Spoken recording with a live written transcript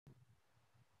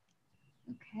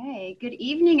Okay, good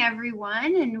evening,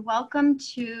 everyone, and welcome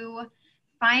to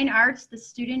Fine Arts, the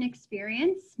Student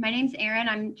Experience. My name's Erin.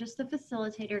 I'm just the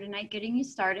facilitator tonight, getting you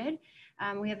started.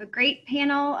 We have a great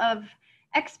panel of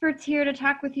experts here to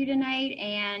talk with you tonight,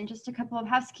 and just a couple of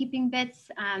housekeeping bits.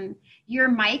 Your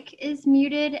mic is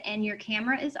muted and your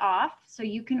camera is off, so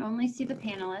you can only see the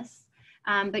panelists.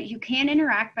 But you can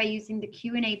interact by using the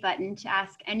Q&A button to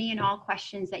ask any and all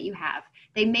questions that you have.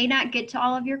 They may not get to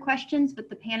all of your questions, but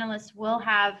the panelists will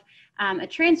have a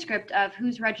transcript of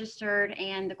who's registered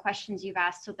and the questions you've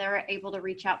asked, so they're able to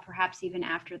reach out perhaps even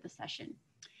after the session.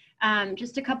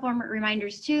 Just a couple of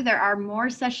reminders too, there are more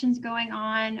sessions going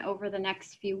on over the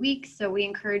next few weeks, so we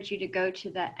encourage you to go to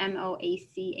the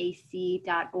MOACAC.org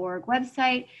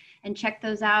website and check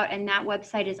those out, and that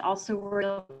website is also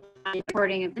a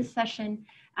recording of this session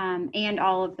and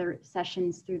all of the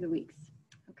sessions through the weeks.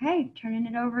 Okay, turning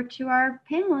it over to our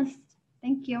panelists.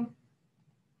 Thank you.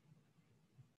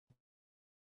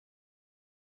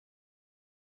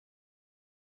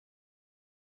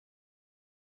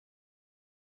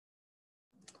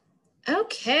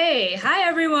 Okay, hi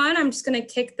everyone. I'm just going to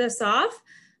kick this off.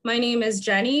 My name is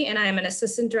Jenny and I am an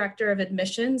Assistant Director of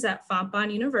Admissions at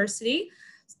Fontbonne University.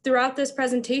 Throughout this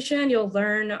presentation, you'll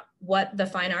learn what the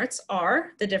fine arts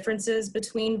are, the differences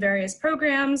between various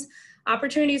programs,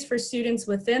 opportunities for students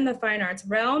within the fine arts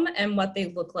realm, and what they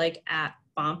look like at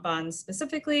Fontbonne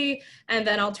specifically. And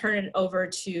then I'll turn it over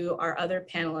to our other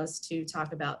panelists to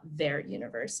talk about their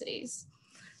universities.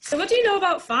 So what do you know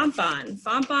about Fontbonne?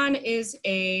 Fontbonne is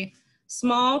a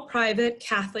small private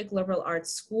Catholic liberal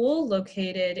arts school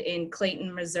located in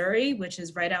Clayton, Missouri, which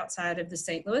is right outside of the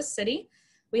St. Louis city.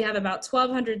 We have about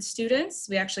 1,200 students.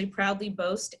 We actually proudly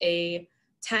boast a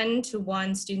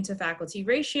 10-to-1 student to faculty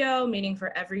ratio, meaning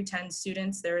for every 10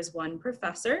 students, there is one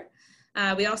professor.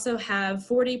 We also have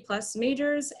 40 plus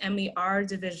majors, and we are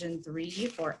Division III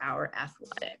for our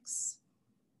athletics.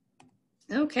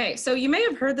 Okay, so you may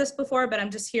have heard this before, but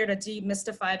I'm just here to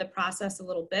demystify the process a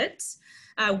little bit.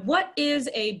 What is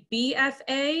a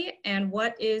BFA and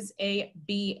what is a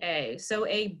BA? So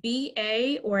a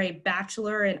BA, or a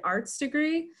Bachelor in Arts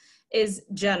degree, is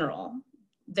general.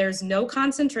 There's no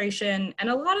concentration, and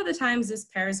a lot of the times this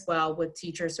pairs well with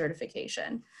teacher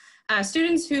certification.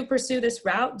 Students who pursue this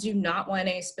route do not want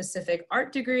a specific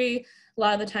art degree. A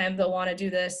lot of the time they'll want to do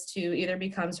this to either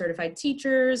become certified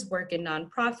teachers, work in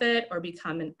nonprofit, or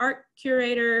become an art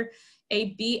curator.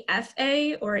 A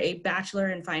BFA, or a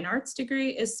Bachelor in Fine Arts degree,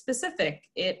 is specific.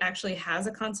 It actually has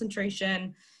a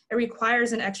concentration. It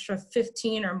requires an extra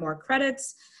 15 or more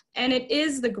credits, and it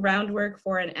is the groundwork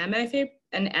for an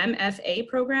MFA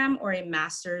program or a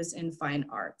Master's in Fine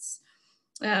Arts.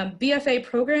 BFA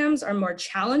programs are more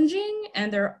challenging,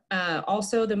 and they're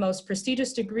also the most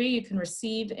prestigious degree you can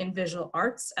receive in visual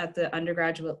arts at the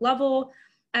undergraduate level.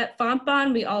 At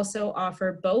Fontbonne, we also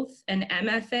offer both an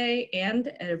MFA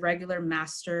and a regular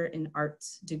Master in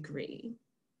Arts degree.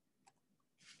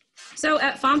 So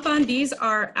at Fontbonne, these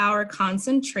are our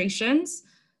concentrations.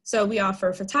 So we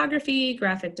offer photography,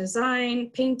 graphic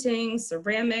design, painting,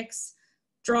 ceramics,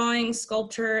 drawing,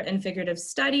 sculpture, and figurative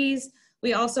studies.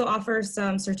 We also offer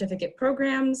some certificate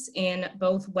programs in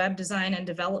both web design and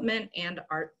development and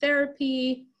art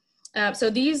therapy.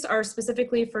 So these are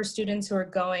specifically for students who are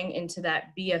going into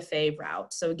that BFA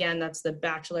route. So again, that's the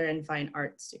Bachelor in Fine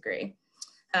Arts degree.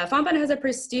 Fontbonne has a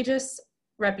prestigious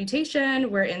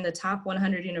reputation. We're in the top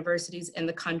 100 universities in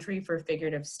the country for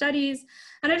figurative studies.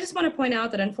 And I just want to point out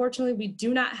that unfortunately, we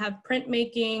do not have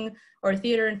printmaking or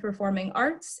theater and performing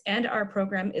arts, and our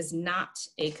program is not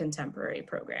a contemporary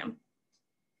program.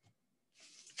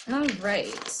 All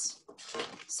right.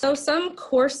 So some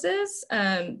courses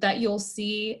that you'll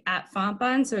see at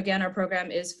Fontbonne, so again, our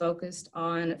program is focused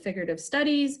on figurative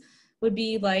studies, would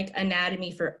be like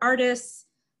anatomy for artists,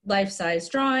 life-size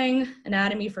drawing,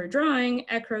 anatomy for drawing,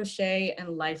 crochet,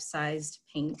 and life-sized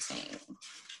painting.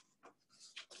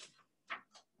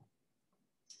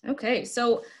 Okay,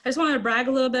 so I just want to brag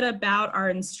a little bit about our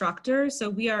instructors. So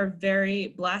we are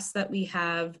very blessed that we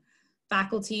have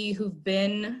faculty who've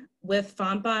been with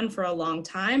Fontbonne for a long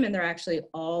time, and they're actually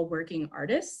all working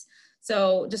artists.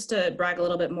 So just to brag a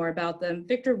little bit more about them,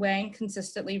 Victor Wang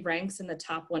consistently ranks in the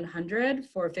top 100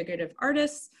 for figurative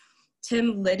artists.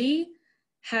 Tim Liddy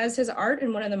has his art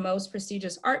in one of the most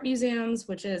prestigious art museums,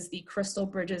 which is the Crystal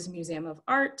Bridges Museum of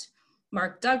Art.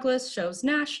 Mark Douglas shows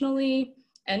nationally,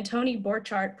 and Tony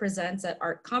Borchardt presents at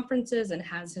art conferences and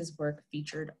has his work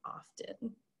featured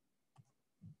often.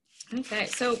 Okay,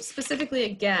 so specifically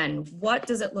again, what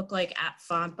does it look like at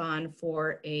Fontbonne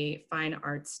for a fine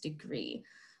arts degree?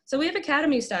 So we have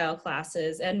academy style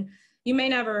classes, and You may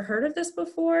never have heard of this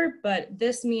before, but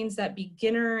this means that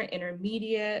beginner,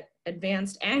 intermediate,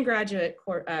 advanced, and graduate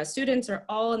students are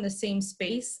all in the same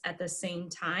space at the same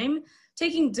time,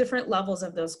 taking different levels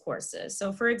of those courses.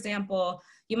 So for example,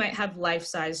 you might have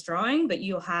life-size drawing, but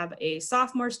you'll have a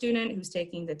sophomore student who's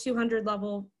taking the 200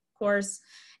 level course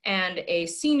and a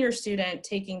senior student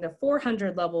taking the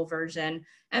 400 level version.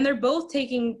 And they're both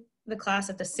taking the class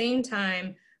at the same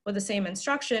time with the same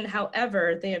instruction.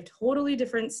 However, they have totally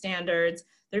different standards.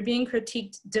 They're being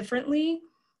critiqued differently,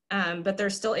 but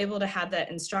they're still able to have that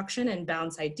instruction and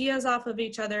bounce ideas off of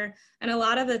each other. And a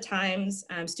lot of the times,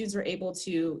 students are able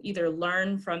to either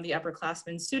learn from the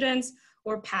upperclassmen students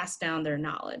or pass down their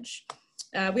knowledge.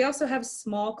 We also have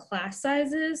small class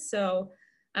sizes. So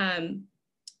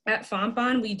at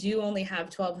Fontbonne, we do only have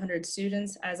 1,200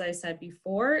 students, as I said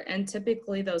before, and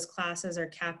typically those classes are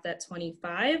capped at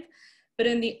 25. But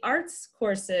in the arts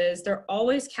courses, they're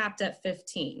always capped at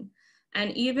 15.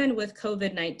 And even with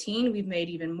COVID-19, we've made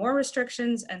even more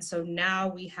restrictions. And so now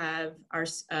we have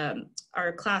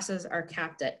our classes are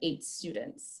capped at 8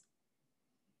 students.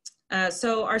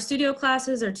 So our studio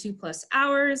classes are 2+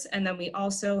 hours. And then we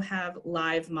also have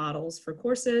live models for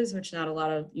courses, which not a lot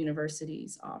of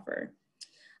universities offer.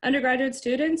 Undergraduate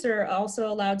students are also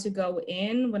allowed to go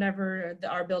in whenever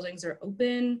our buildings are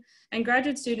open, and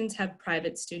graduate students have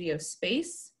private studio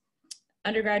space.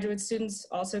 Undergraduate students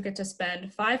also get to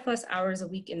spend 5+ hours a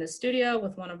week in the studio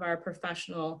with one of our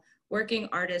professional working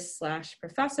artists /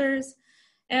 professors.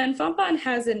 And Fontbonne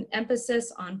has an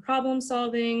emphasis on problem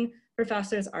solving.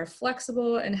 Professors are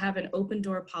flexible and have an open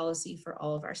door policy for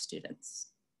all of our students.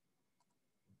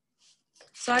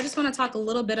 So I just want to talk a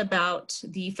little bit about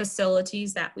the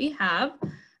facilities that we have.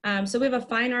 So we have a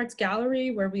fine arts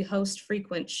gallery where we host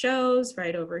frequent shows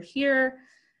right over here.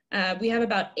 We have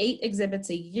about 8 exhibits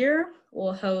a year.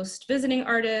 We'll host visiting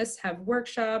artists, have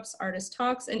workshops, artist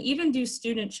talks, and even do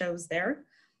student shows there.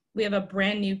 We have a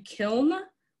brand new kiln.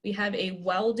 We have a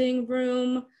welding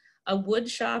room, a wood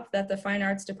shop that the Fine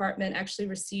Arts Department actually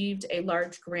received a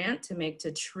large grant to make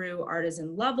to true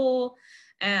artisan level.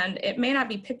 And it may not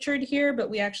be pictured here, but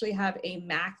we actually have a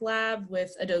Mac lab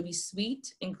with Adobe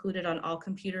Suite included on all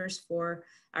computers for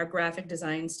our graphic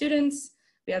design students.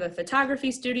 We have a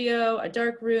photography studio, a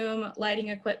dark room, lighting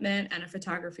equipment, and a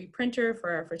photography printer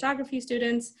for our photography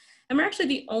students. And we're actually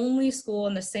the only school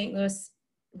in the St. Louis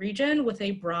region with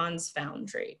a bronze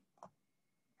foundry.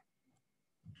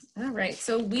 All right,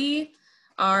 so we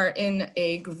are in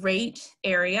a great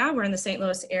area. We're in the St.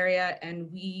 Louis area,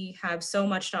 and we have so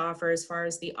much to offer as far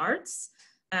as the arts.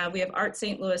 We have Art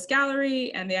St. Louis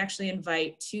Gallery, and they actually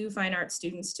invite 2 fine arts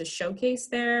students to showcase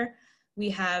there. We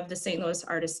have the St. Louis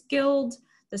Artists Guild,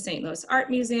 the St. Louis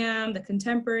Art Museum, the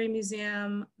Contemporary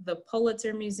Museum, the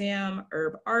Pulitzer Museum,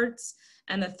 Herb Arts,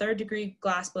 and the Third Degree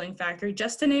Glassblowing Factory,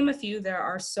 just to name a few. There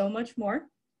are so much more.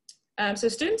 So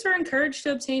students are encouraged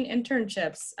to obtain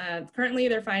internships. Currently,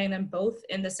 they're finding them both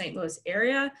in the St. Louis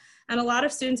area, and a lot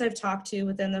of students I've talked to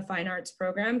within the fine arts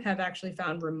program have actually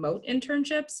found remote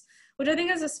internships, which I think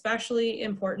is especially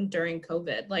important during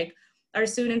COVID. Like, our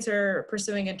students are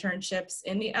pursuing internships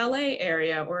in the LA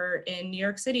area or in New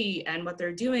York City, and what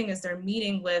they're doing is they're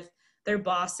meeting with their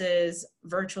bosses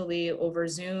virtually over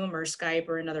Zoom or Skype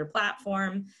or another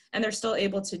platform, and they're still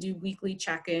able to do weekly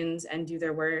check-ins and do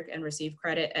their work and receive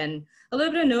credit and a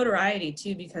little bit of notoriety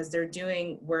too, because they're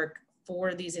doing work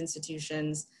for these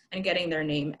institutions and getting their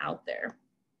name out there.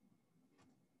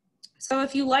 So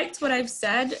if you liked what I've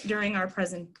said during our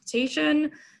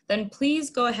presentation, then please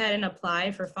go ahead and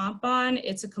apply for Fontbonne.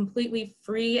 It's a completely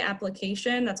free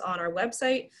application that's on our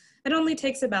website. It only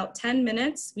takes about 10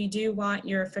 minutes. We do want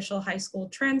your official high school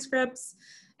transcripts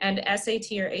and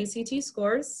SAT or ACT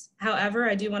scores. However,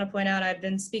 I do want to point out, I've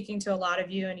been speaking to a lot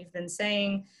of you and you've been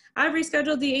saying, I've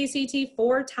rescheduled the ACT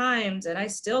 4 times and I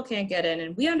still can't get in,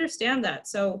 and we understand that.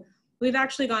 So we've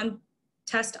actually gone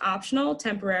test optional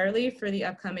temporarily for the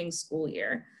upcoming school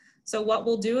year. So what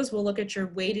we'll do is we'll look at your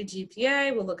weighted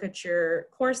GPA, we'll look at your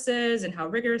courses and how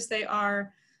rigorous they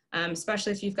are,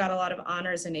 especially if you've got a lot of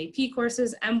honors and AP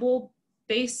courses, and we'll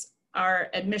base our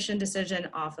admission decision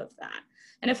off of that.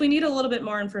 And if we need a little bit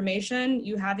more information,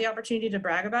 you have the opportunity to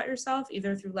brag about yourself,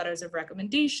 either through letters of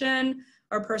recommendation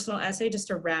or personal essay, just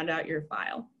to round out your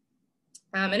file.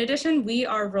 In addition, we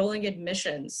are rolling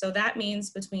admissions. So that means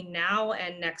between now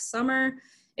and next summer,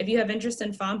 if you have interest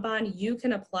in Fontbonne, you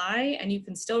can apply and you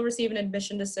can still receive an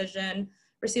admission decision,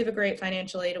 receive a great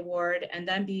financial aid award, and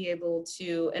then be able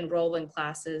to enroll in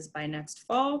classes by next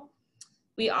fall.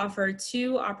 We offer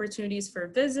 2 opportunities for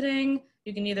visiting.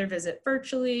 You can either visit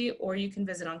virtually or you can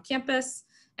visit on campus.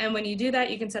 And when you do that,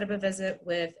 you can set up a visit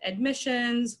with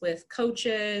admissions, with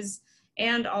coaches,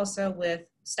 and also with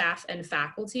staff and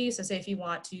faculty. So say if you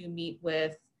want to meet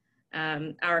with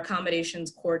our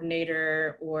accommodations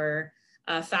coordinator or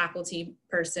a faculty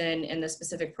person in the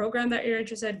specific program that you're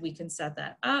interested, we can set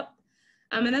that up.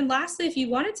 And then lastly, if you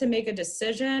wanted to make a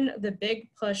decision, the big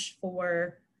push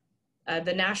for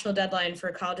the national deadline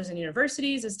for colleges and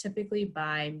universities is typically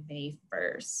by May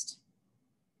 1st.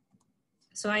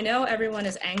 So I know everyone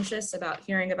is anxious about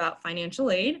hearing about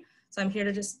financial aid, so I'm here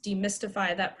to just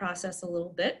demystify that process a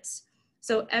little bit.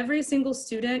 So every single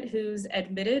student who's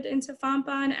admitted into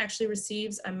FOMPON actually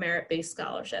receives a merit-based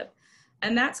scholarship.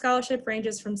 And that scholarship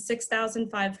ranges from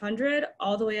 $6,500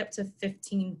 all the way up to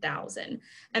 $15,000.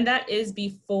 And that is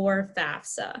before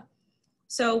FAFSA.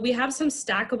 So we have some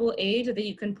stackable aid that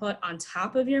you can put on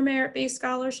top of your merit-based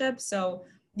scholarship. So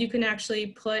you can actually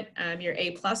put your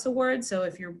A+ award. So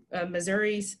if you're a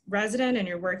Missouri resident and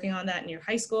you're working on that in your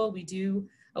high school, we do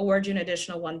award you an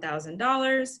additional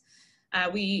 $1,000.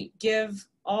 We give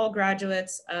all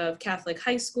graduates of Catholic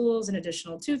high schools an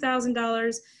additional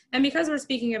 $2,000. And because we're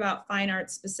speaking about fine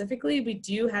arts specifically, we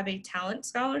do have a talent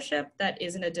scholarship that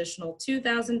is an additional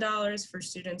 $2,000 for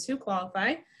students who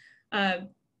qualify.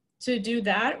 To do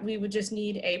that, we would just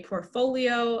need a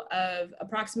portfolio of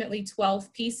approximately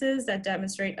 12 pieces that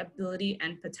demonstrate ability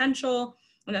and potential.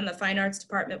 And then the Fine Arts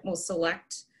Department will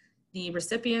select the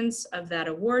recipients of that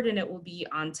award, and it will be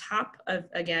on top of,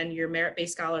 again, your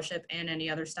merit-based scholarship and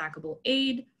any other stackable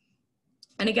aid.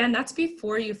 And again, that's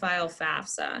before you file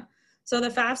FAFSA. So the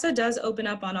FAFSA does open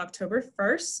up on October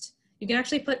 1st. You can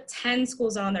actually put 10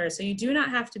 schools on there. So you do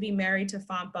not have to be married to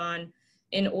FOMPON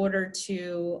in order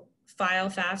to file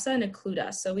FAFSA and include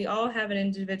us. So we all have an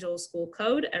individual school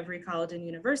code, every college and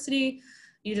university.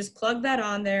 You just plug that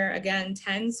on there. Again,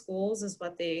 10 schools is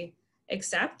what they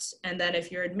accept. And then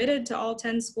if you're admitted to all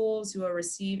 10 schools, you will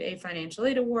receive a financial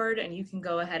aid award, and you can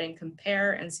go ahead and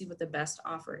compare and see what the best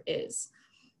offer is.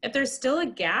 If there's still a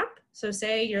gap, so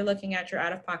say you're looking at your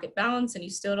out-of-pocket balance and you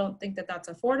still don't think that that's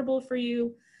affordable for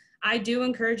you, I do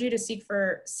encourage you to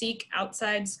seek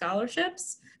outside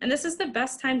scholarships. And this is the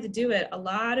best time to do it. A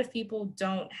lot of people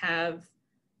don't have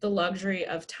the luxury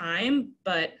of time,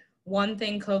 but one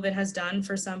thing COVID has done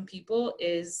for some people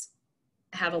is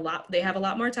they have a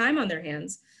lot more time on their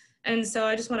hands. And so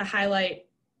I just want to highlight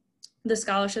the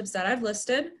scholarships that I've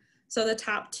listed. So the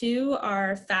top two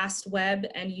are FastWeb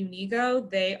and Unigo.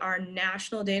 They are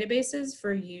national databases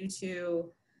for you to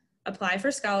apply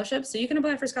for scholarships. So you can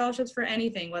apply for scholarships for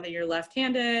anything, whether you're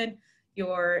left-handed,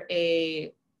 you're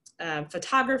a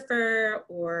photographer,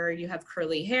 or you have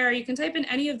curly hair. You can type in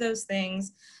any of those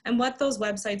things. And what those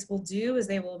websites will do is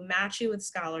they will match you with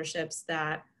scholarships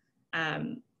that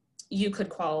you could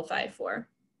qualify for.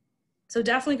 So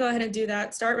definitely go ahead and do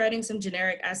that. Start writing some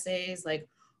generic essays like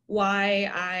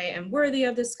why I am worthy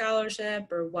of this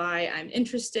scholarship, or why I'm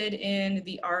interested in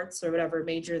the arts, or whatever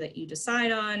major that you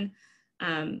decide on.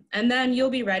 And then you'll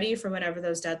be ready for whenever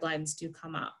those deadlines do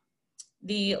come up.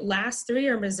 The last three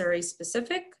are Missouri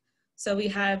specific. So we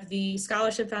have the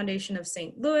Scholarship Foundation of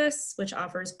St. Louis, which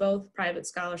offers both private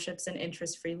scholarships and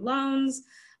interest-free loans.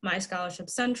 My Scholarship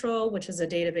Central, which is a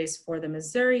database for the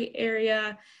Missouri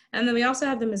area. And then we also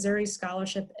have the Missouri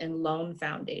Scholarship and Loan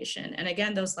Foundation. And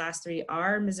again, those last three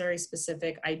are Missouri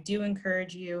specific. I do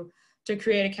encourage you to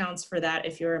create accounts for that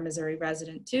if you're a Missouri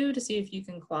resident too, to see if you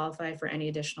can qualify for any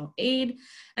additional aid.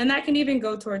 And that can even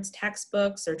go towards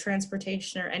textbooks or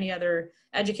transportation or any other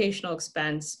educational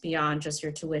expense beyond just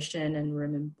your tuition and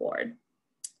room and board.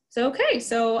 So, okay,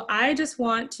 so I just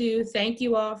want to thank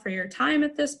you all for your time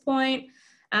at this point.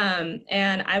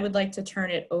 And I would like to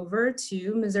turn it over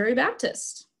to Missouri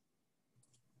Baptist.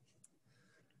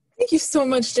 Thank you so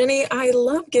much, Jenny. I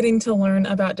love getting to learn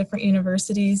about different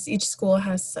universities. Each school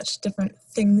has such different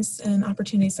things and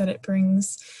opportunities that it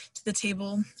brings to the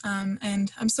table.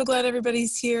 And I'm so glad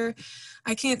everybody's here.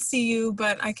 I can't see you,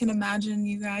 but I can imagine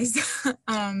you guys.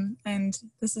 And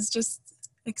this is just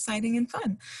exciting and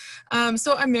fun.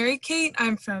 So I'm Mary Kate.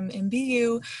 I'm from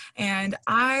MBU, and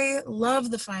I love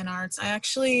the fine arts. I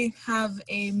actually have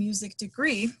a music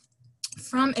degree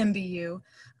from MBU.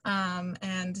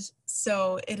 And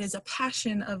so it is a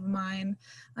passion of mine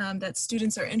that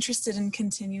students are interested in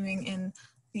continuing in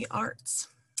the arts.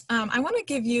 I want to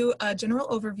give you a general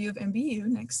overview of MBU.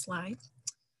 Next slide.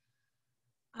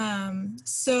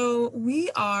 So we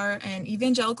are an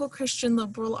evangelical Christian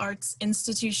liberal arts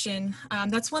institution.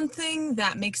 That's one thing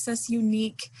that makes us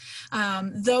unique.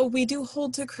 Though we do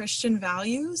hold to Christian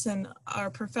values, and our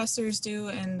professors do,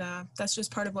 and that's just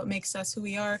part of what makes us who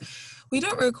we are. We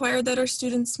don't require that our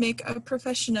students make a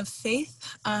profession of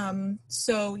faith.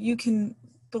 So you can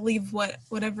believe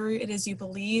whatever it is you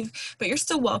believe, but you're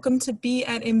still welcome to be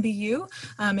at MBU.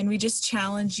 And we just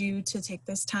challenge you to take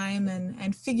this time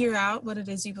and figure out what it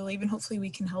is you believe, and hopefully we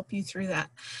can help you through that.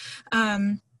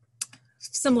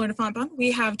 Similar to Fontbonne,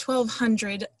 we have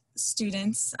 1,200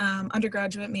 students,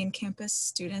 undergraduate main campus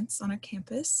students on our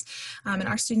campus, and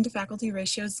our student to faculty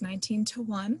ratio is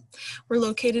 19:1. We're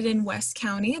located in West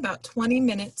County, about 20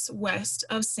 minutes west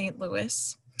of St.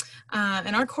 Louis.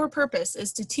 And our core purpose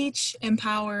is to teach,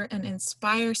 empower, and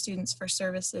inspire students for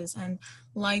services and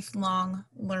lifelong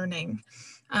learning.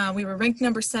 We were ranked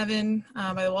number 7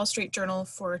 by the Wall Street Journal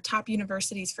for top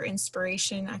universities for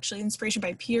inspiration, actually inspiration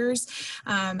by peers.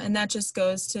 And that just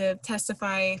goes to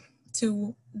testify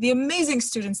to the amazing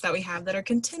students that we have that are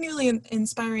continually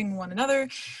inspiring one another.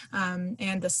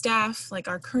 And the staff, like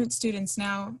our current students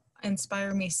now,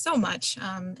 inspire me so much.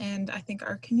 And I think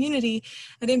our community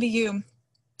at MBU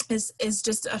is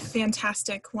just a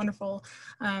fantastic, wonderful,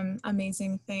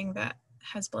 amazing thing that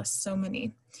has blessed so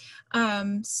many.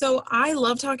 So I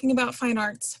love talking about fine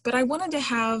arts, but I wanted to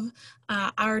have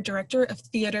our director of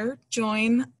theater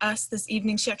join us this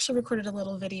evening. She actually recorded a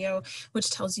little video which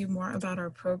tells you more about our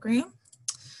program.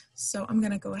 So I'm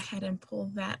going to go ahead and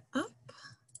pull that up.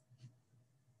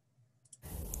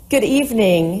 Good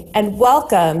evening and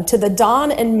welcome to the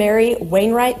Don and Mary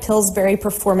Wainwright Pillsbury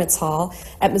Performance Hall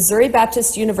at Missouri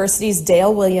Baptist University's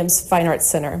Dale Williams Fine Arts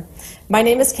Center. My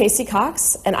name is Casey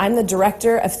Cox and I'm the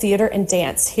Director of Theater and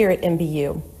Dance here at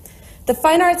MBU. The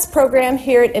Fine Arts program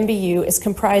here at MBU is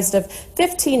comprised of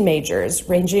 15 majors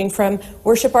ranging from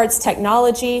worship arts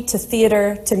technology to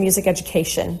theater to music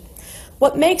education.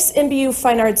 What makes MBU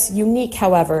Fine Arts unique,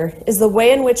 however, is the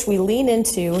way in which we lean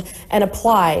into and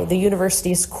apply the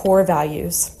university's core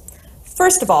values.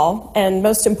 First of all, and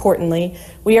most importantly,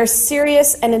 we are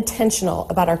serious and intentional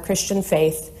about our Christian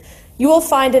faith. You will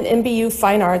find in MBU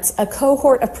Fine Arts a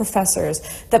cohort of professors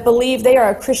that believe they are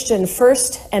a Christian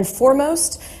first and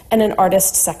foremost and an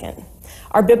artist second.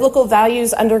 Our biblical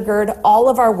values undergird all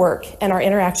of our work and our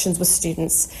interactions with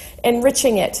students,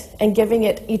 enriching it and giving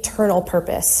it eternal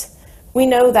purpose. We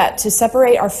know that to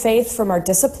separate our faith from our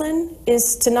discipline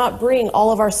is to not bring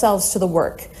all of ourselves to the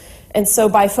work. And so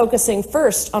by focusing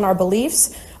first on our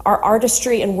beliefs, our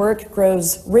artistry and work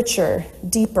grows richer,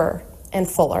 deeper, and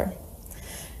fuller.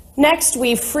 Next,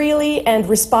 we freely and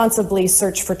responsibly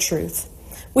search for truth.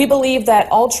 We believe that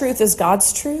all truth is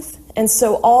God's truth, and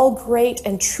so all great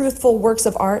and truthful works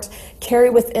of art carry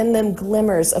within them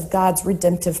glimmers of God's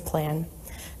redemptive plan.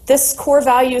 This core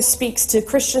value speaks to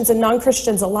Christians and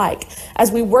non-Christians alike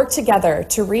as we work together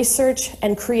to research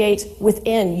and create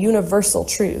within universal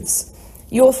truths.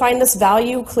 You will find this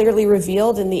value clearly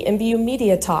revealed in the MBU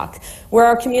Media Talk, where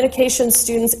our communications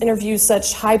students interview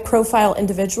such high-profile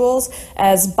individuals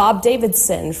as Bob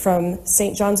Davidson from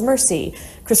St. John's Mercy,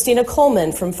 Christina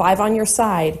Coleman from Five on Your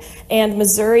Side, and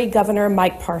Missouri Governor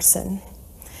Mike Parson.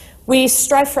 We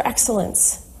strive for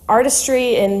excellence.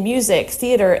 Artistry in music,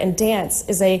 theater, and dance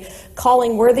is a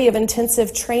calling worthy of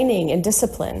intensive training and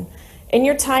discipline. In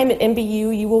your time at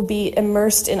MBU, you will be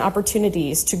immersed in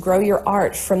opportunities to grow your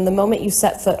art from the moment you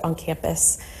set foot on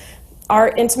campus. Our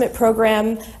intimate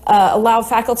program allows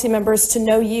faculty members to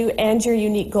know you and your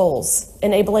unique goals,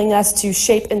 enabling us to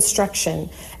shape instruction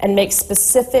and make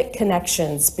specific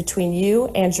connections between you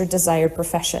and your desired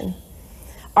profession.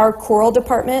 Our choral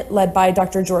department, led by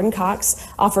Dr. Jordan Cox,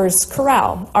 offers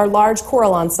chorale, our large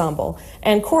choral ensemble,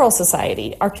 and choral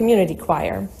society, our community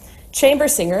choir. Chamber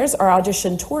Singers, our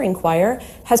audition touring choir,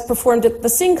 has performed at the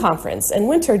Sing Conference and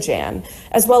Winter Jam,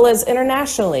 as well as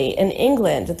internationally in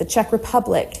England, the Czech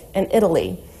Republic, and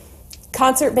Italy.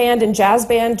 Concert band and jazz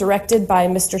band, directed by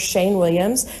Mr. Shane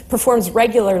Williams, performs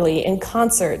regularly in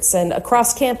concerts and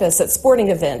across campus at sporting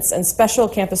events and special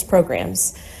campus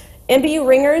programs. MBU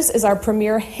Ringers is our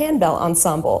premier handbell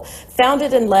ensemble,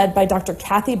 founded and led by Dr.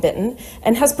 Kathy Bitton,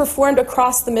 and has performed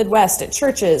across the Midwest at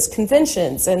churches,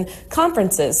 conventions, and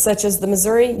conferences such as the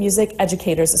Missouri Music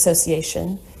Educators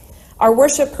Association. Our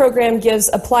worship program gives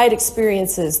applied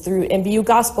experiences through MBU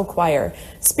Gospel Choir,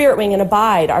 Spirit Wing, and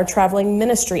Abide, our traveling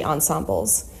ministry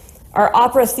ensembles. Our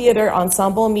opera theater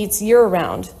ensemble meets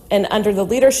year-round, and under the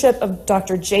leadership of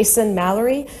Dr. Jason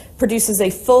Mallory, produces a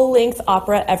full-length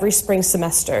opera every spring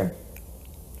semester.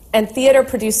 And theater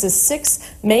produces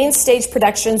 6 main stage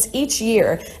productions each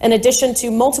year, in addition to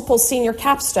multiple senior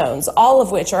capstones, all of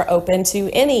which are open to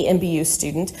any MBU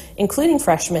student, including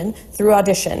freshmen, through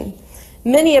audition.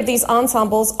 Many of these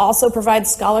ensembles also provide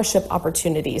scholarship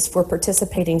opportunities for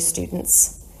participating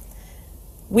students.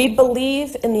 We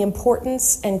believe in the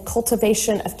importance and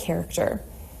cultivation of character.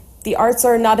 The arts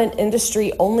are not an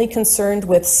industry only concerned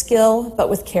with skill, but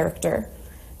with character.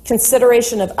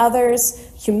 Consideration of others,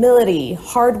 humility,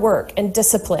 hard work, and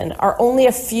discipline are only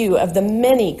a few of the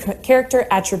many character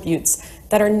attributes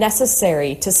that are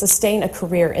necessary to sustain a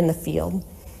career in the field.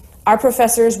 Our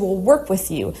professors will work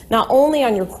with you not only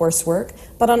on your coursework,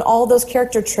 but on all those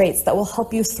character traits that will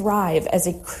help you thrive as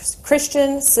a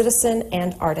Christian, citizen,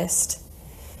 and artist.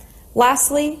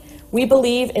 Lastly, we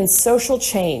believe in social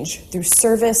change through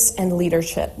service and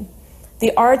leadership.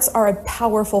 The arts are a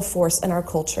powerful force in our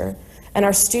culture, and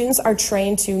our students are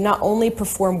trained to not only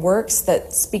perform works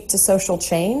that speak to social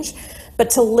change, but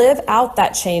to live out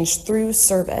that change through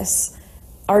service.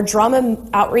 Our drama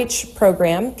outreach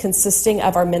program, consisting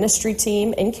of our ministry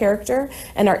team in character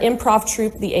and our improv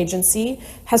troupe, The Agency,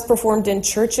 has performed in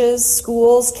churches,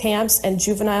 schools, camps, and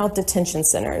juvenile detention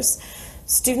centers.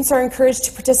 Students are encouraged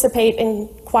to participate in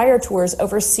choir tours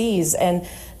overseas and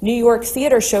New York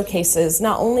theater showcases,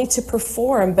 not only to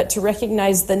perform, but to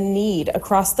recognize the need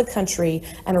across the country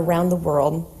and around the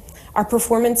world. Our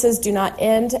performances do not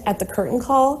end at the curtain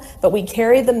call, but we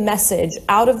carry the message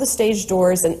out of the stage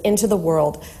doors and into the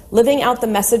world, living out the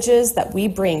messages that we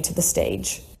bring to the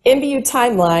stage. MBU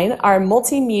Timeline, our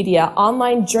multimedia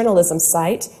online journalism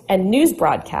site and news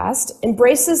broadcast,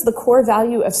 embraces the core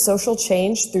value of social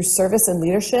change through service and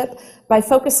leadership by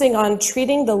focusing on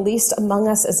treating the least among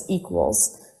us as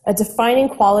equals, a defining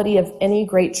quality of any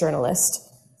great journalist.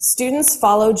 Students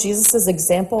follow Jesus'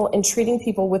 example in treating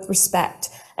people with respect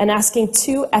and asking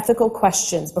two ethical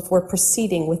questions before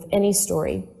proceeding with any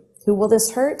story. Who will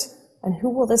this hurt, and who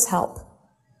will this help?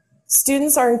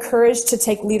 Students are encouraged to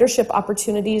take leadership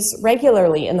opportunities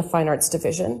regularly in the Fine Arts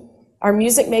Division. Our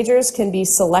music majors can be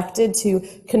selected to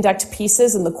conduct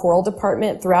pieces in the choral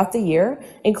department throughout the year,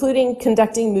 including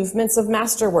conducting movements of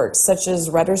masterworks such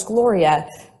as Rutter's Gloria,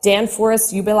 Dan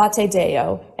Forrest's Jubilate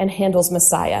Deo, and Handel's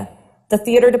Messiah. The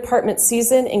theater department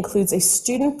season includes a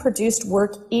student-produced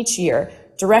work each year,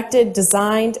 directed,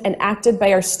 designed, and acted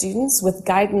by our students with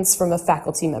guidance from a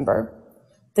faculty member.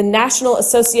 The National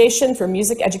Association for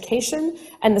Music Education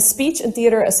and the Speech and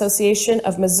Theater Association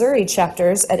of Missouri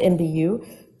chapters at MBU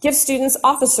give students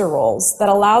officer roles that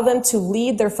allow them to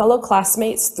lead their fellow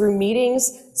classmates through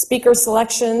meetings, speaker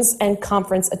selections, and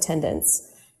conference attendance.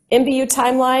 MBU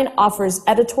Timeline offers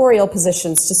editorial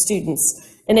positions to students,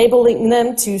 enabling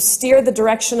them to steer the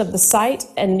direction of the site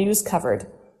and news covered.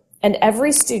 And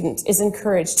every student is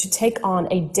encouraged to take on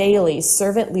a daily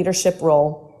servant leadership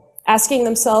role, asking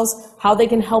themselves how they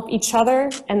can help each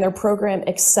other and their program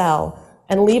excel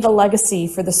and leave a legacy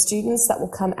for the students that will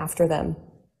come after them.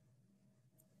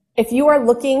 If you are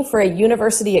looking for a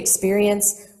university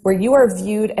experience where you are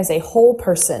viewed as a whole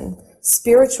person,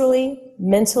 spiritually,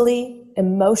 mentally,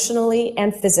 emotionally,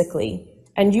 and physically,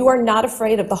 and you are not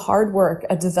afraid of the hard work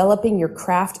of developing your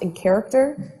craft and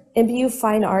character, MBU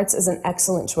Fine Arts is an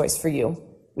excellent choice for you.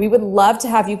 We would love to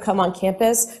have you come on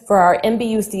campus for our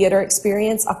MBU Theater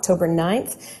Experience October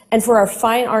 9th and for our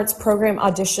Fine Arts Program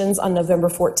auditions on November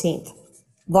 14th.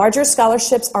 Larger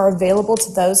scholarships are available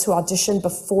to those who audition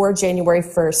before January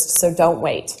 1st, so don't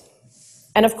wait.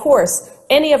 And of course,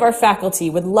 any of our faculty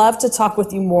would love to talk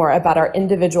with you more about our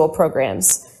individual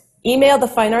programs. Email the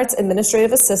Fine Arts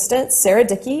Administrative Assistant, Sarah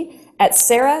Dickey, at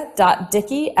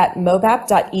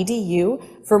sarah.dickey@mobap.edu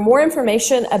for more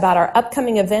information about our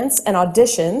upcoming events and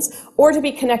auditions, or to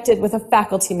be connected with a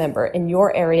faculty member in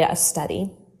your area of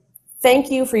study. Thank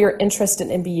you for your interest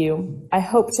in MBU. I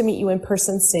hope to meet you in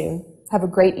person soon. Have a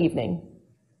great evening.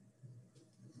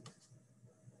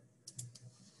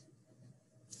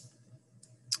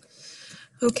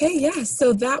 Okay, yeah,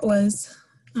 so that was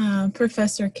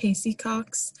Professor Casey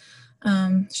Cox.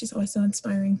 She's always so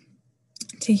inspiring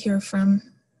to hear from.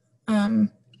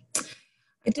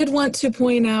 I did want to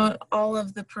point out all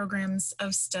of the programs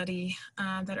of study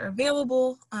that are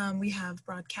available. We have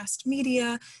broadcast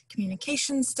media,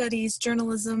 communication studies,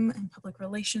 journalism, and public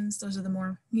relations. Those are the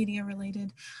more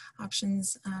media-related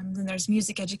options. Then there's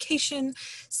music education,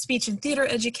 speech and theater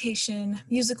education,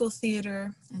 musical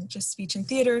theater, and just speech and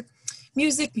theater,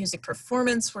 music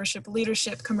performance, worship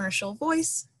leadership, commercial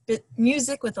voice,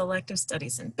 music with elective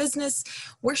studies in business,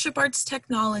 worship arts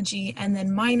technology, and then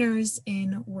minors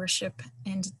in worship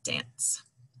and dance.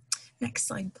 Next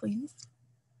slide, please.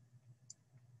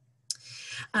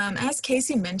 As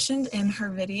Casey mentioned in her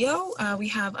video, we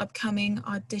have upcoming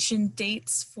audition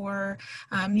dates for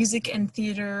music and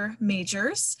theater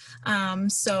majors.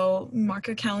 So mark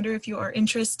your calendar if you are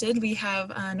interested. We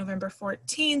have November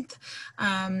 14th,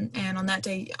 and on that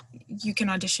day, you can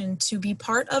audition to be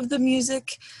part of the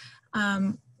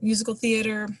musical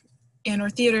theater and or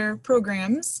theater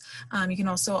programs. You can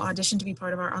also audition to be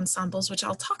part of our ensembles, which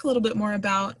I'll talk a little bit more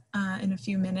about in a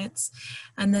few minutes.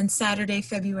 And then Saturday,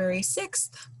 February 6th,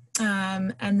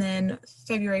 and then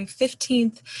February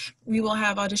 15th, we will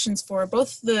have auditions for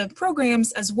both the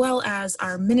programs as well as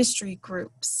our ministry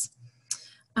groups.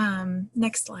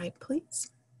 Next slide, please.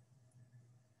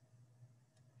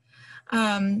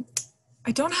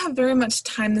 I don't have very much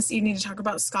time this evening to talk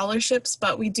about scholarships,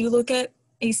 but we do look at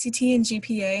ACT and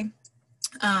GPA.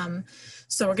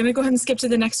 So we're going to go ahead and skip to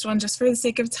the next one just for the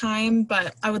sake of time,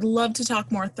 but I would love to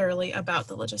talk more thoroughly about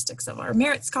the logistics of our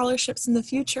merit scholarships in the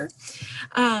future.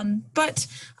 But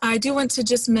I do want to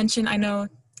just mention, I know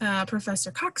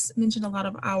Professor Cox mentioned a lot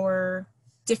of our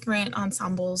different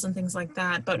ensembles and things like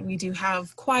that, but we do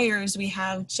have choirs, we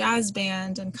have jazz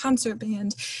band and concert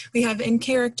band, we have In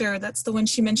Character, that's the one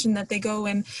she mentioned that they go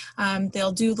and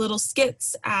they'll do little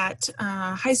skits at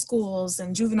high schools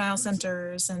and juvenile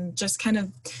centers and just kind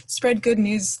of spread good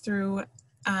news through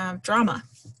drama.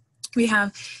 We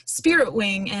have Spirit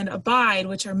Wing and Abide,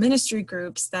 which are ministry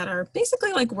groups that are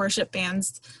basically like worship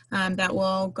bands that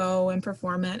will go and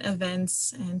perform at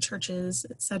events and churches,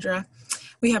 etc.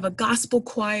 We have a gospel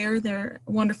choir. They're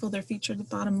wonderful. They're featured at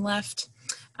the bottom left.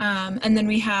 And then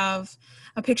we have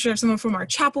a picture of someone from our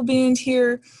chapel band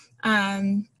here,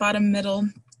 bottom middle.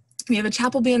 We have a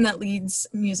chapel band that leads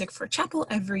music for chapel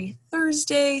every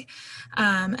Thursday.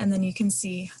 And then you can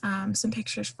see some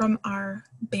pictures from our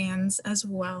bands as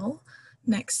well.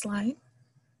 Next slide.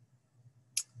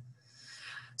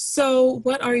 So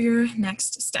what are your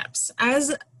next steps?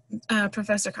 As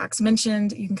Professor Cox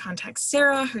mentioned, you can contact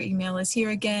Sarah. Her email is here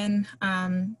again.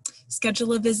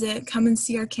 Schedule a visit, come and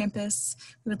see our campus.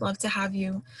 We would love to have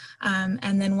you.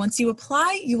 And then once you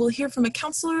apply, you will hear from a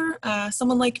counselor,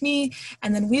 someone like me,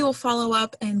 and then we will follow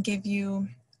up and give you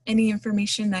any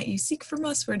information that you seek from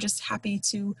us. We're just happy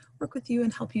to work with you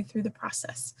and help you through the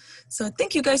process. So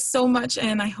thank you guys so much,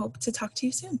 and I hope to talk to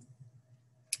you soon.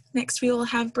 Next, we will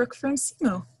have Brooke from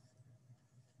SEMO.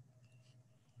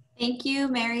 Thank you,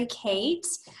 Mary Kate.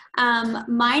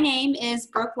 My name is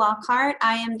Brooke Lockhart.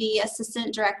 I am the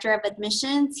Assistant Director of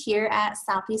Admissions here at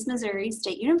Southeast Missouri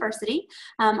State University.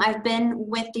 I've been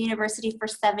with the university for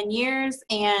 7 years,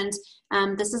 and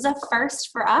this is a first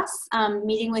for us,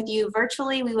 meeting with you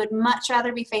virtually. We would much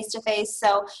rather be face-to-face,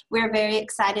 so we're very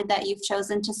excited that you've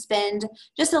chosen to spend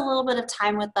just a little bit of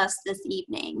time with us this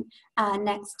evening.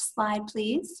 Next slide,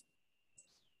 please.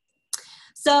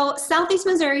 So Southeast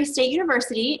Missouri State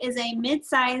University is a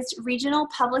mid-sized regional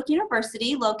public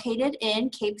university located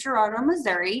in Cape Girardeau,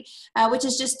 Missouri, which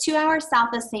is just 2 hours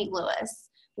south of St. Louis.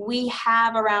 We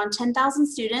have around 10,000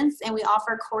 students, and we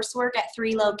offer coursework at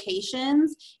 3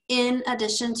 locations in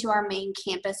addition to our main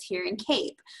campus here in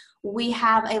Cape. We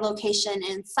have a location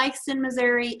in Sikeston,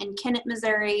 Missouri, and Kennett,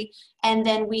 Missouri, and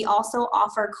then we also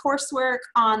offer coursework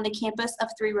on the campus of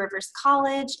Three Rivers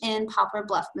College in Poplar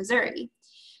Bluff, Missouri.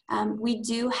 We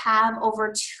do have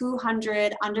over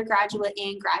 200 undergraduate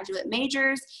and graduate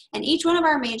majors, and each one of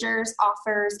our majors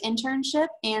offers internship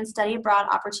and study abroad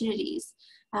opportunities.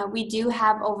 We do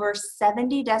have over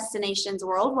 70 destinations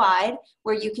worldwide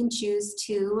where you can choose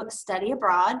to study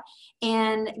abroad,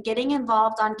 and getting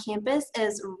involved on campus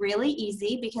is really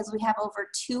easy because we have over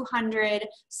 200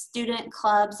 student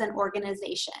clubs and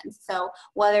organizations. So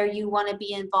whether you want to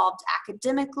be involved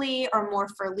academically or more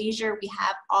for leisure, we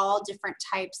have all different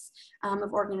types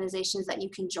of organizations that you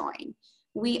can join.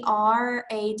 We are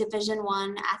a Division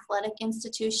I athletic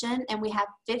institution, and we have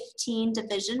 15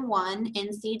 Division I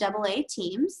NCAA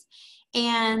teams.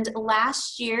 And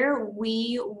last year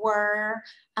we were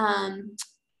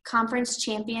conference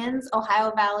champions,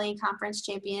 Ohio Valley Conference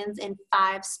champions in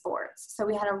 5 sports. So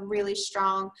we had a really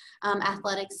strong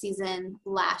athletic season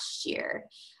last year.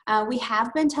 We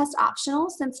have been test optional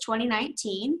since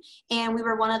 2019, and we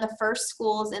were one of the first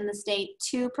schools in the state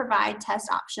to provide test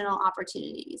optional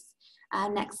opportunities.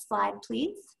 Next slide,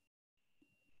 please.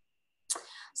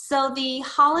 So the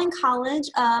Holland College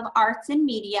of Arts and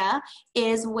Media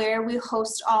is where we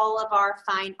host all of our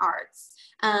fine arts.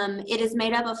 It is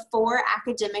made up of 4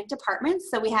 academic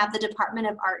departments. So we have the Department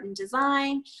of Art and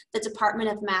Design, the Department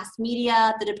of Mass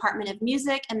Media, the Department of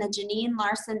Music, and the Janine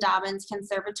Larson Dobbins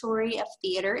Conservatory of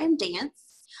Theater and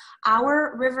Dance.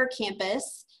 Our River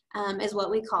campus is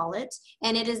what we call it.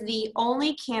 And it is the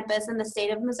only campus in the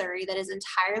state of Missouri that is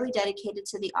entirely dedicated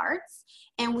to the arts.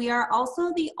 And we are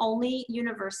also the only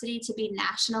university to be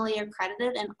nationally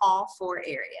accredited in all 4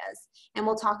 areas. And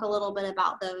we'll talk a little bit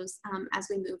about those as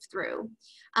we move through.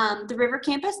 The River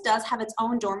campus does have its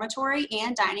own dormitory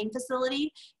and dining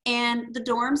facility, and the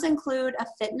dorms include a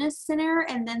fitness center,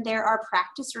 and then there are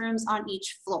practice rooms on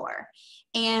each floor.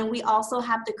 And we also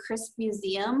have the Crisp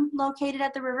Museum located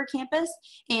at the River campus,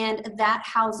 and that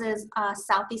houses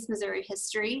Southeast Missouri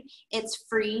history. It's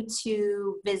free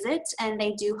to visit, and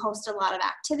they do host a lot of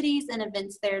activities and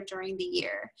events there during the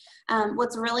year.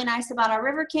 What's really nice about our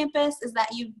River campus is that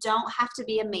you don't have to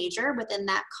be a major within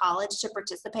that college to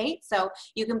participate. So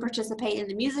you can participate in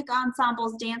the music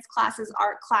ensembles, dance classes,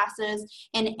 art classes,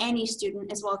 and any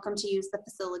student is welcome to use the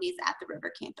facilities at the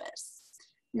River campus.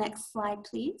 Next slide,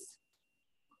 please.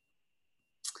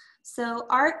 So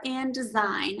art and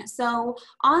design. So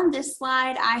on this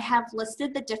slide, I have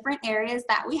listed the different areas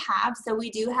that we have. So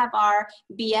we do have our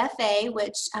BFA,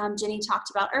 which Jenny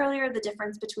talked about earlier, the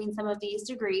difference between some of these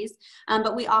degrees.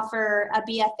 But we offer a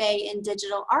BFA in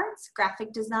digital arts,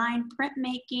 graphic design,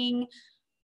 printmaking,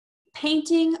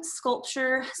 painting,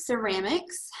 sculpture,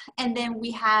 ceramics. And then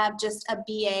we have just a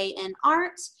BA in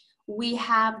art. We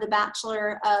have the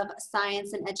Bachelor of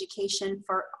Science and Education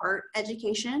for Art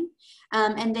Education.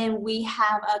 And then we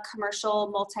have a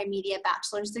commercial multimedia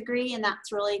bachelor's degree, and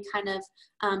that's really kind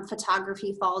of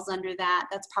photography falls under that.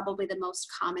 That's probably the most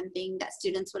common thing that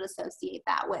students would associate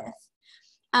that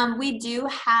with. We do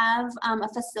have a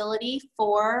facility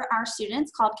for our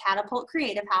students called Catapult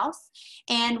Creative House.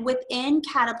 And within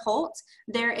Catapult,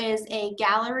 there is a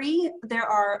gallery, there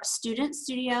are student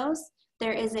studios,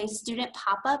 there is a student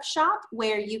pop-up shop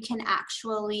where you can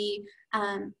actually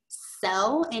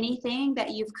sell anything that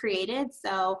you've created.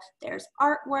 So there's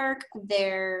artwork,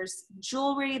 there's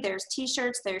jewelry, there's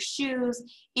t-shirts, there's shoes,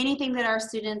 anything that our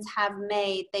students have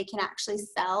made, they can actually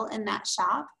sell in that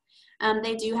shop.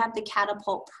 They do have the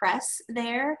Catapult Press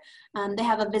there. They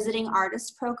have a visiting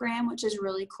artist program, which is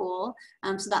really cool.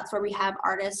 So that's where we have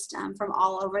artists from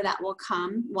all over that will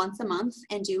come once a month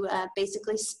and do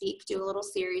basically do a little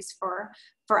series for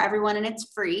everyone, and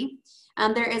it's free.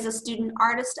 There is a student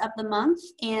artist of the month,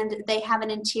 and they have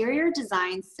an interior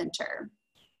design center.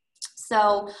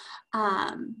 So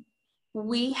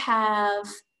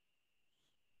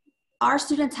our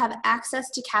students have access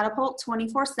to Catapult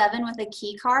 24/7 with a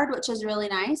key card, which is really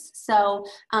nice. So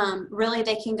really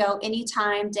they can go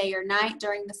anytime, day or night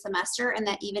during the semester, and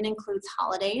that even includes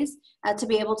holidays to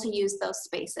be able to use those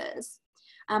spaces.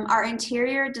 Our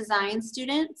interior design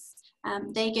students,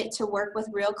 they get to work with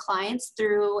real clients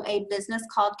through a business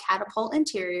called Catapult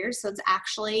Interiors. So it's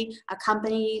actually a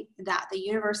company that the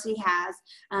university has,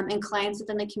 and clients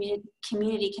within the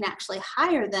community can actually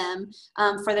hire them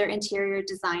for their interior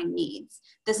design needs.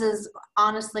 This is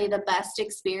honestly the best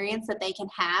experience that they can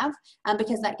have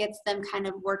because that gets them kind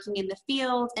of working in the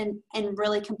field and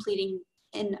really completing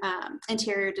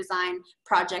interior design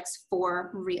projects for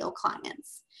real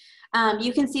clients.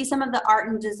 You can see some of the art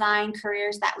and design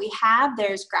careers that we have.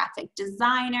 There's graphic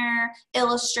designer,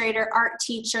 illustrator, art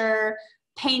teacher,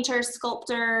 painter,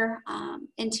 sculptor,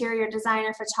 interior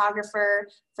designer, photographer,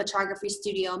 photography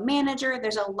studio manager.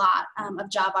 There's a lot of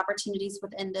job opportunities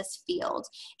within this field.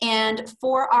 And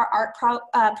for our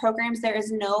art programs, there is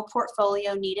no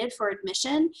portfolio needed for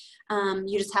admission.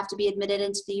 You just have to be admitted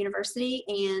into the university,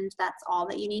 and that's all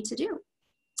that you need to do.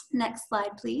 Next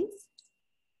slide, please.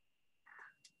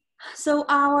 So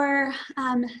our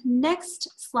next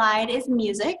slide is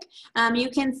music. You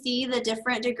can see the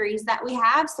different degrees that we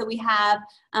have. So we have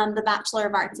the Bachelor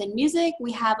of Arts in Music.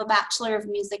 We have a Bachelor of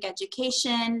Music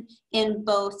Education in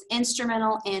both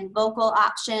instrumental and vocal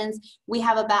options. We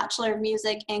have a Bachelor of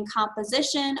Music in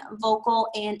Composition, Vocal,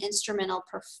 and Instrumental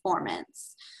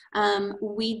Performance.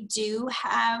 We do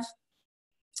have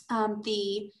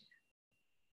the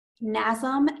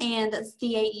NASM and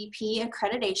CAEP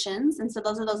accreditations, and so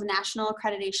those are those national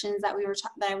accreditations that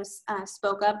I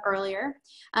spoke of earlier.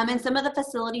 And some of the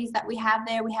facilities that we have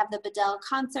there, we have the Bedell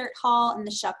Concert Hall and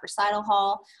the Shuck Recital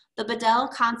Hall. The Bedell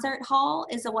Concert Hall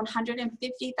is a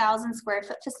 150,000 square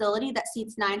foot facility that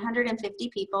seats 950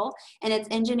 people, and it's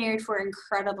engineered for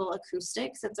incredible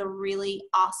acoustics. It's a really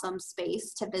awesome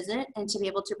space to visit and to be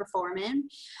able to perform in.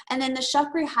 And then the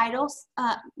Shuck Recital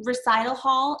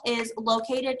Hall is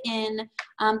located in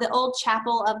the old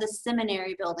chapel of the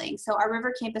seminary building. So our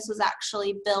River campus was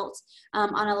actually built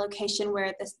on a location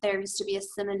where there used to be a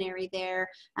seminary there,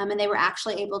 and they were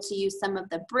actually able to use some of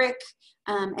the brick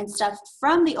and stuff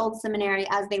from the old seminary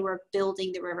as they were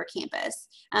building the River campus.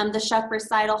 The Shuck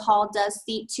Recital Hall does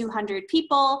seat 200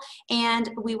 people, and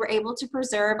we were able to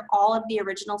preserve all of the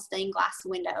original stained glass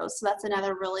windows. So that's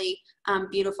another really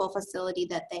beautiful facility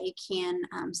that they can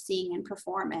sing and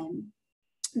perform in.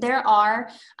 There are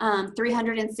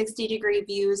 360-degree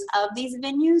views of these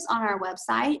venues on our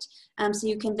website, so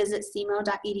you can visit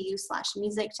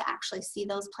cmo.edu/music to actually see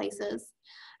those places.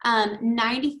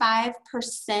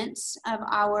 95% of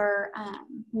our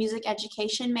music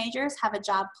education majors have a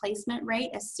job placement rate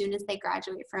as soon as they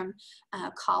graduate from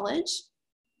college.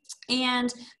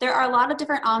 And there are a lot of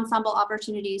different ensemble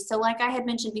opportunities. So like I had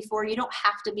mentioned before, you don't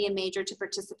have to be a major to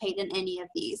participate in any of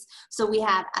these. So we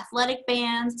have athletic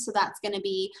bands, so that's going to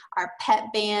be our pep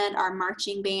band, our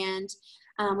marching band.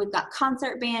 We've got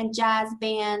concert band, jazz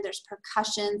band, there's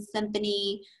percussion,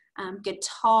 symphony,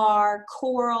 guitar,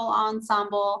 choral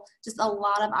ensemble, just a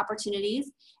lot of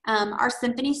opportunities. Our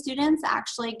symphony students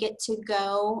actually get to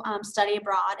go study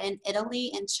abroad in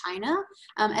Italy and China,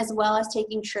 as well as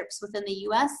taking trips within the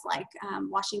US, like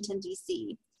Washington,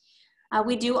 D.C.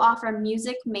 We do offer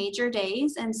music major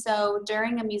days, and so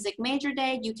during a music major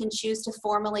day, you can choose to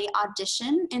formally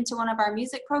audition into one of our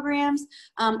music programs,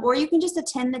 or you can just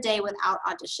attend the day without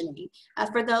auditioning.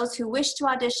 For those who wish to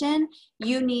audition,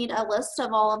 you need a list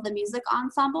of all of the music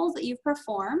ensembles that you've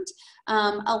performed,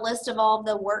 a list of all of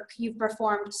the work you've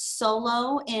performed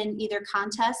solo in either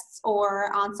contests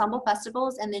or ensemble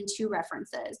festivals, and then 2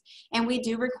 references. And we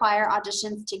do require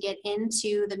auditions to get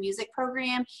into the music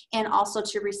program and also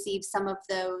to receive some of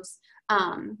those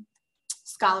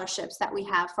scholarships that we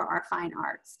have for our fine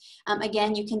arts.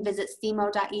 Again, you can visit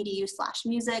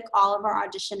cmo.edu/music. All of our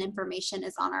audition information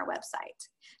is on our website.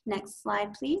 Next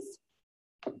slide, please.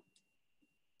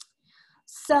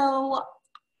 So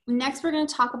next we're going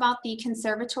to talk about the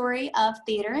Conservatory of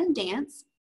Theater and Dance.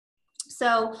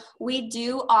 So we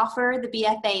do offer the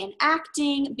BFA in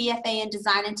acting, BFA in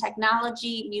design and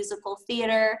technology, musical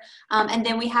theater, and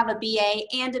then we have a BA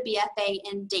and a BFA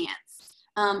in dance.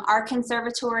 Our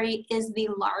conservatory is the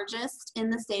largest in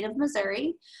the state of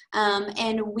Missouri,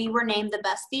 and we were named the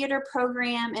best theater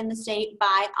program in the state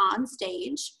by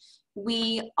OnStage.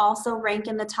 We also rank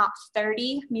in the top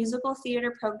 30 musical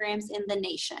theater programs in the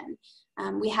nation.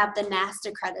 We have the NAST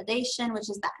accreditation, which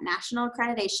is that national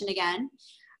accreditation again.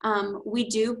 We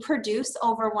do produce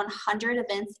over 100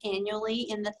 events annually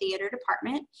in the theater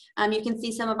department. You can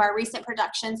see some of our recent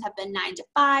productions have been 9 to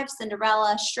 5,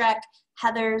 Cinderella, Shrek,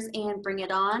 Heathers, and Bring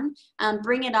It On.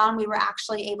 Bring It On we were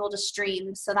actually able to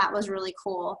stream, so that was really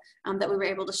cool that we were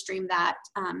able to stream that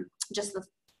just the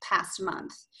past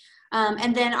month.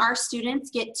 And then our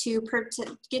students get to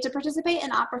participate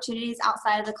in opportunities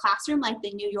outside of the classroom, like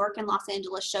the New York and Los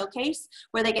Angeles Showcase,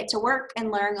 where they get to work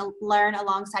and learn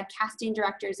alongside casting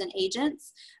directors and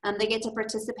agents. They get to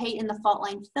participate in the Fault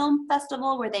Line Film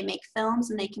Festival, where they make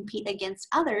films and they compete against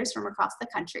others from across the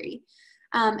country.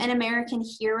 An American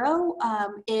Hero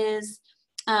is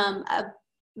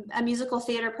a musical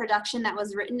theater production that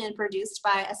was written and produced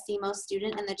by a CMO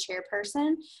student and the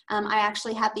chairperson. I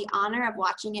actually had the honor of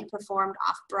watching it performed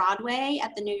off-Broadway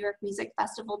at the New York Music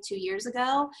Festival 2 years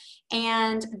ago,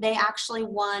 and they actually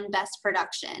won Best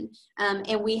Production.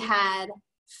 And we had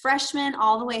freshmen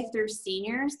all the way through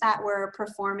seniors that were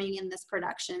performing in this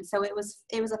production. So it was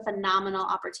a phenomenal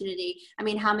opportunity. I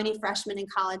mean, how many freshmen in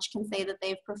college can say that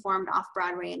they've performed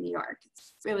off-Broadway in New York?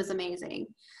 It was amazing.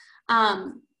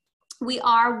 We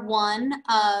are one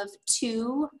of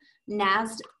 2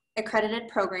 NASD accredited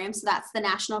programs, so that's the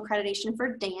National Accreditation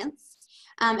for Dance,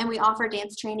 and we offer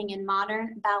dance training in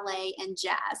modern, ballet, and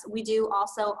jazz. We do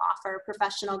also offer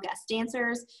professional guest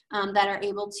dancers that are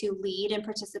able to lead and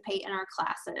participate in our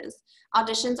classes.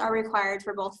 Auditions are required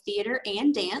for both theater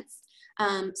and dance.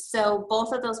 So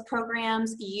both of those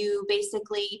programs, you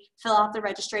basically fill out the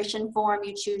registration form,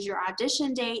 you choose your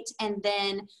audition date, and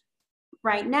then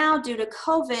right now, due to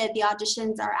COVID, the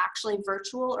auditions are actually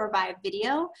virtual or by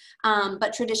video,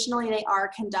 but traditionally they are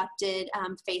conducted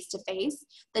face-to-face.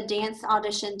 The dance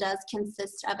audition does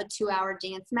consist of a 2-hour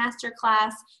dance master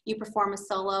class. You perform a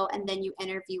solo, and then you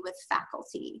interview with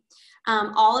faculty.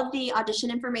 All of the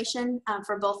audition information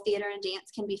for both theater and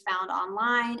dance can be found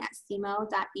online at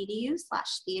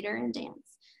cmo.edu/theater and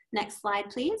dance. Next slide,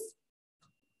 please.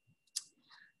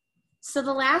 So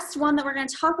the last one that we're going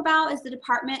to talk about is the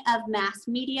Department of Mass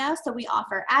Media. So we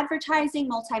offer advertising,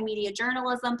 multimedia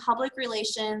journalism, public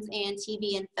relations, and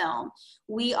TV and film.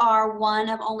 We are one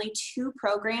of only 2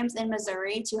 programs in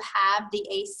Missouri to have the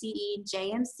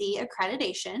ACE-JMC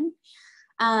accreditation.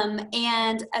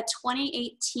 And a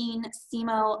 2018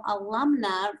 SEMO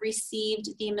alumna received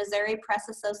the Missouri Press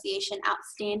Association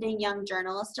Outstanding Young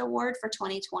Journalist Award for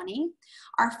 2020.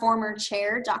 Our former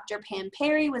chair, Dr. Pam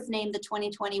Perry, was named the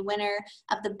 2020 winner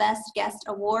of the Best Guest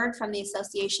Award from the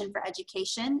Association for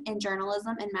Education in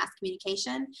Journalism and Mass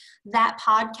Communication. That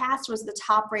podcast was the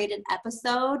top-rated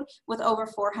episode with over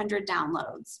 400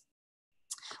 downloads.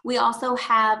 We also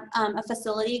have a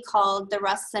facility called the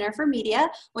Russ Center for Media,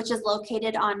 which is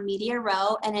located on Media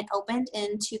Row, and it opened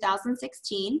in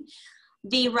 2016.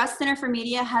 The Russ Center for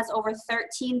Media has over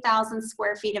 13,000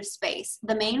 square feet of space.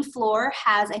 The main floor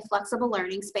has a flexible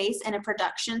learning space and a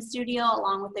production studio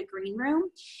along with a green room.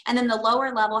 And then the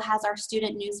lower level has our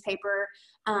student newspaper,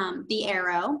 The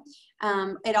Arrow.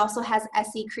 It also has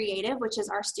SE Creative, which is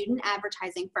our student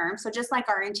advertising firm. So just like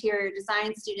our interior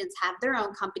design students have their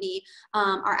own company,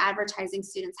 our advertising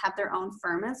students have their own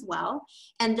firm as well.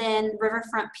 And then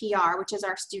Riverfront PR, which is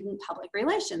our student public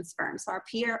relations firm. So our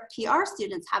PR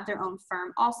students have their own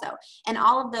firm also. And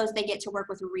all of those, they get to work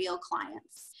with real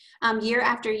clients. Year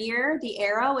after year, The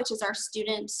Arrow, which is our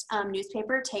student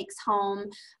newspaper, takes home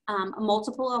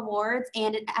multiple awards,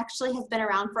 and it actually has been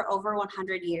around for over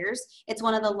 100 years. It's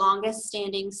one of the longest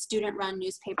standing student-run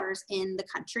newspapers in the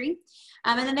country.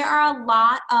 And then there are a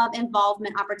lot of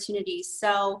involvement opportunities.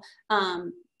 So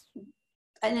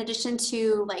in addition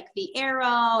to like The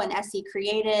Arrow and SE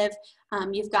Creative,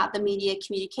 you've got the Media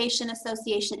Communication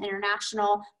Association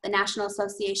International, the National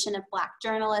Association of Black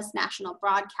Journalists, National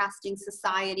Broadcasting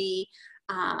Society,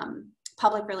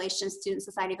 Public Relations Student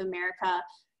Society of America,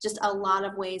 just a lot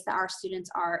of ways that our students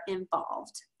are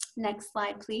involved. Next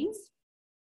slide, please.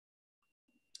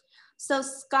 So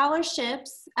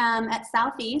scholarships at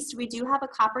Southeast, we do have a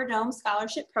Copper Dome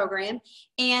scholarship program,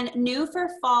 and new for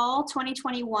fall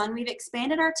 2021, we've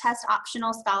expanded our test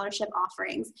optional scholarship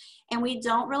offerings, and we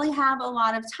don't really have a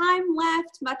lot of time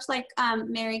left, much like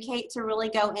Mary Kate, to really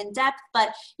go in depth,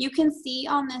 but you can see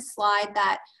on this slide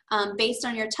that based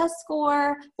on your test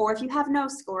score, or if you have no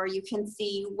score, you can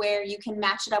see where you can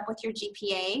match it up with your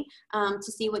GPA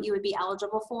to see what you would be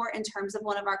eligible for in terms of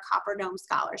one of our Copper Dome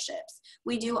scholarships.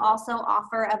 We do also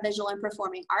offer a Visual and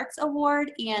Performing Arts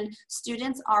Award, and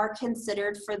students are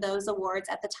considered for those awards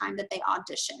at the time that they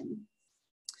audition.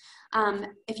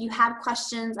 If you have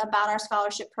questions about our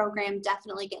scholarship program,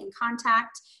 definitely get in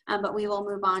contact, but we will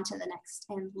move on to the next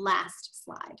and last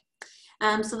slide.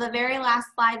 So the very last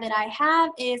slide that I have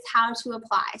is how to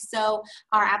apply. So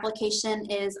our application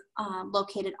is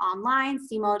located online,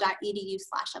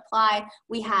 cmo.edu/apply.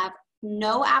 We have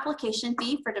no application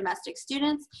fee for domestic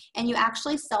students, and you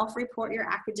actually self-report your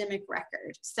academic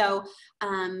record. So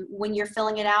when you're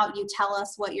filling it out, you tell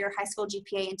us what your high school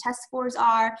GPA and test scores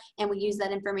are, and we use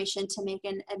that information to make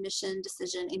an admission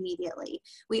decision immediately.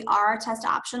 We are test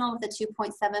optional with a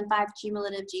 2.75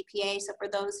 cumulative GPA, so for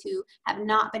those who have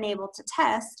not been able to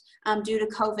test due to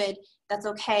COVID, that's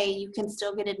okay. You can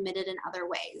still get admitted in other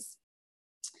ways.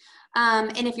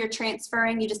 And if you're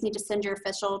transferring, you just need to send your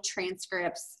official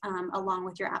transcripts along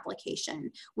with your application.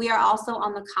 We are also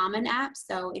on the Common app,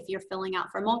 so if you're filling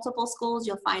out for multiple schools,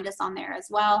 you'll find us on there as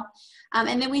well.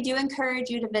 And then we do encourage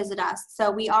you to visit us. So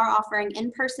we are offering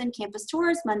in-person campus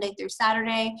tours Monday through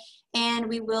Saturday, and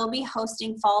we will be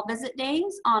hosting fall visit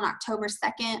days on October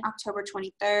 2nd, October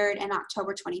 23rd, and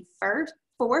October 24th.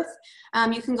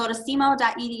 You can go to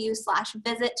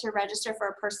cmo.edu/visit to register for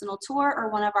a personal tour or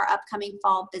one of our upcoming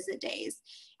fall visit days.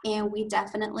 And we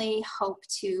definitely hope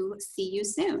to see you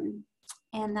soon.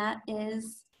 And that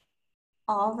is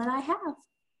all that I have.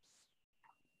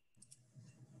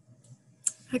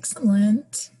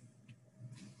 Excellent.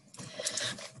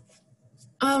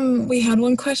 We had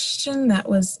one question that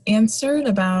was answered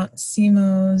about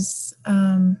CMO's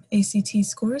ACT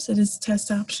scores. It is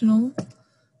test optional.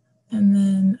 And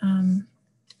then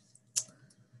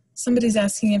somebody's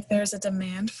asking if there's a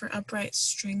demand for upright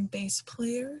string bass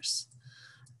players.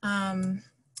 I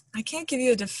can't give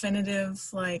you a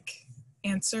definitive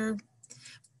answer,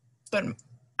 but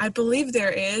I believe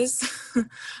there is.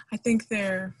 I think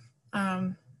they're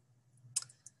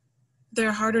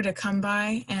harder to come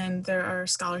by, and there are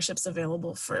scholarships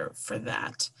available for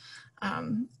that.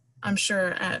 I'm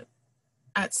sure at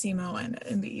CMO and at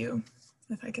MBU,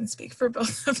 if I can speak for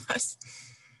both of us.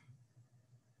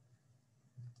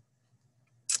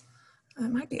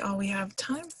 That might be all we have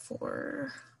time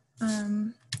for.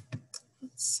 Let's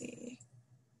see.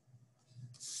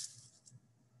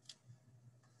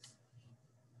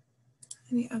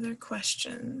 Any other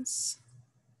questions?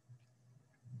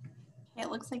 it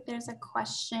looks like there's a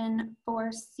question for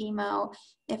SEMO.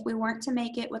 If we weren't to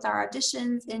make it with our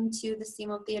auditions into the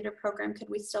SEMO theater program, could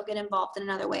we still get involved in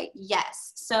another way?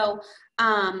 Yes. So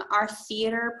our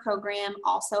theater program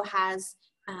also has,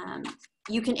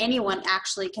 anyone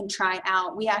actually can try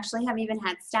out. We actually have even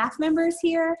had staff members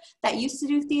here that used to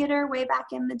do theater way back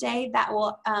in the day that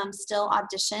will still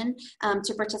audition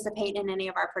to participate in any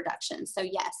of our productions. So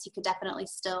yes, you could definitely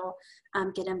still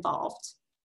get involved.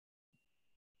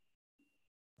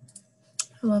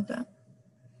 I love that.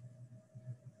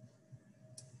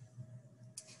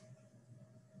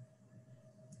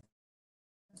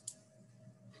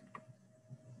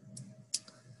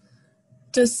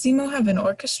 Does SEMO have an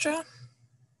orchestra?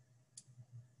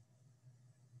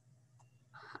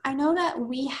 I know that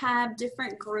we have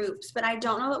different groups, but I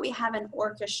don't know that we have an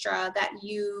orchestra that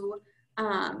you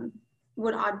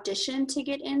would audition to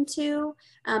get into,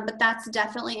 but that's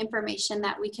definitely information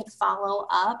that we could follow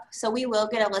up. So we will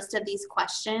get a list of these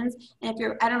questions. And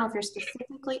if I don't know if you're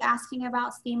specifically asking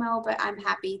about SEMO, but I'm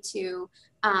happy to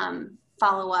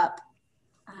follow up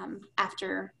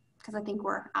after, because I think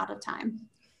we're out of time.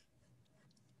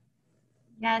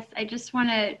 Yes, I just want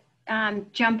to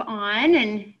jump on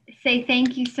and say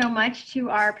thank you so much to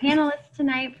our panelists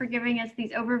tonight for giving us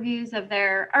these overviews of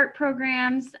their art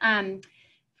programs.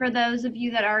 For those of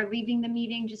you that are leaving the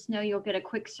meeting, just know you'll get a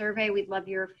quick survey. We'd love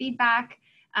your feedback.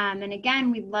 And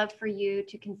again, we'd love for you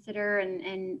to consider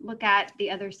and look at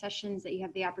the other sessions that you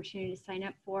have the opportunity to sign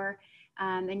up for.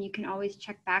 And you can always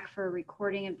check back for a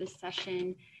recording of this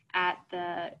session at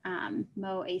the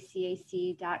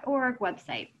moacac.org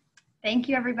website. Thank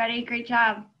you, everybody. Great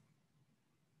job.